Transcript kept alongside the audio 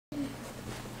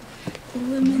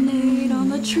Lemonade on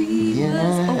the tree.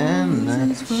 Yeah, and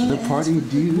that's the party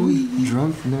dude,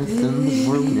 drunkenness and the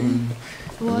groaning.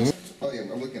 Yeah. Oh yeah,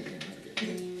 I'm looking at the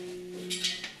camera.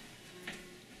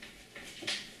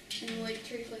 Can you like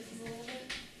trade places a little bit?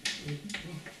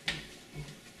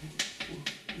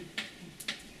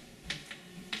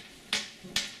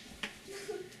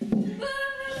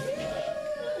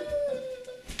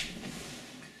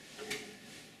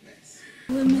 Nice.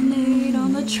 Lemonade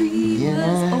on the tree.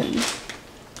 Yeah.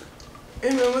 Hey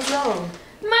man, what's wrong?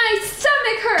 My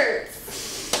stomach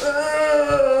hurts.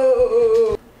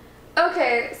 Oh.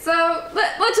 Okay, so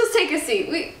let's just take a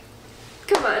seat.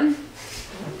 Come on.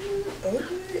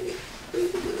 Okay.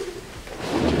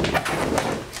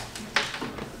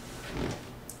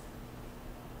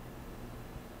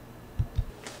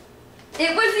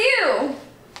 It was you.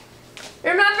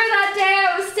 Remember that day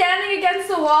I was standing against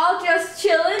the wall just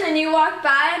chilling and you walked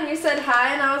by and you said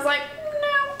hi and I was like,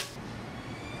 no.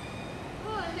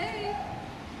 Oh, hey.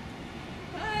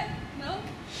 What? No?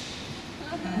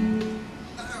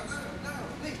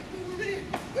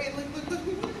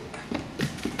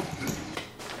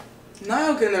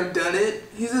 Niall couldn't have done it.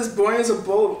 He's as boring as a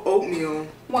bowl of oatmeal.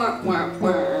 Wah, wah,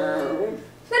 wah.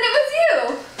 Then it was you.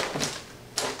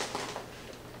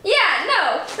 Yeah,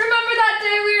 no. Remember that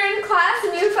day we were in class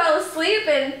and you fell asleep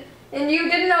and you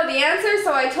didn't know the answer,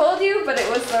 so I told you, but it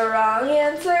was the wrong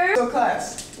answer. So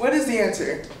class, what is the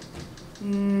answer?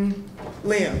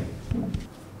 Liam.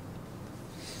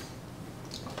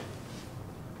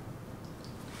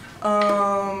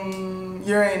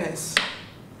 Uranus.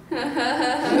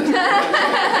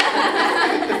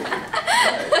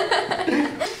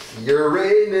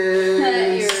 Uranus.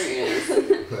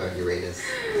 Uranus.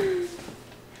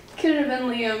 Could have been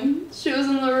Liam. She was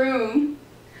in the room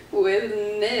with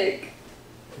Nick.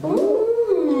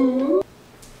 Ooh.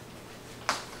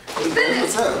 Hey,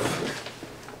 what's up?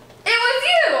 It was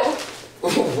you!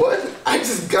 What? I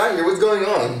just got here. What's going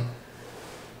on?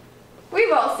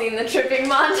 We've all seen the tripping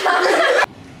montage.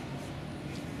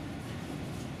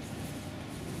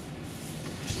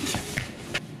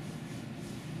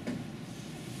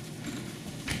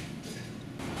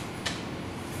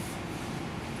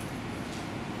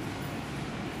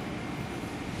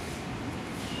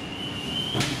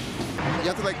 You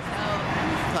have to like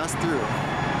pass through.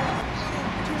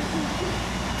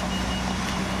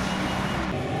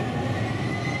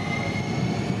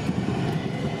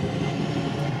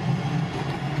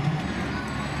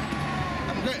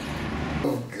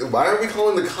 Why are we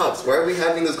calling the cops? Why are we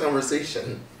having this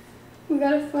conversation? We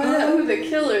gotta find out who the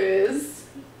killer is.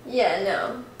 Yeah,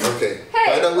 no. Okay.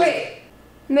 Hey, wait.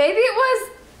 Maybe it was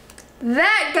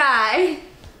that guy.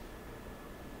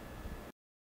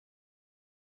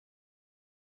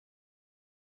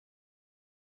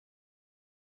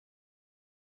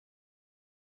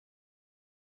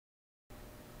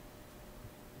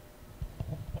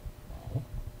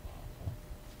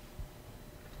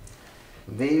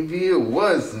 Maybe it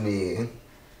was me.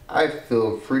 I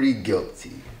feel pretty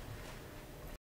guilty.